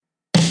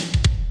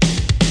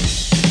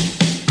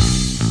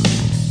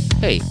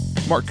Hey,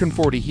 Mark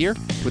Conforti here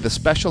with a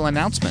special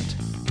announcement.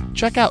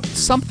 Check out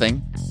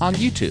Something on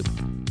YouTube.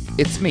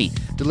 It's me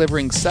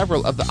delivering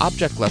several of the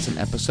Object Lesson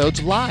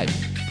episodes live,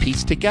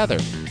 pieced together,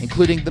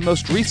 including the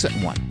most recent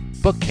one,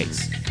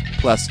 Bookcase,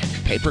 plus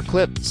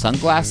paperclip,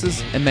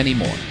 sunglasses, and many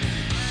more.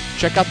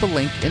 Check out the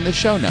link in the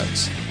show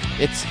notes.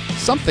 It's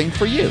something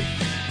for you.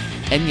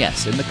 And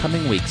yes, in the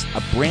coming weeks,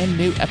 a brand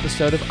new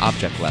episode of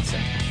Object Lesson.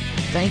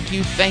 Thank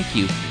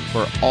you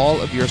for all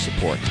of your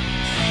support.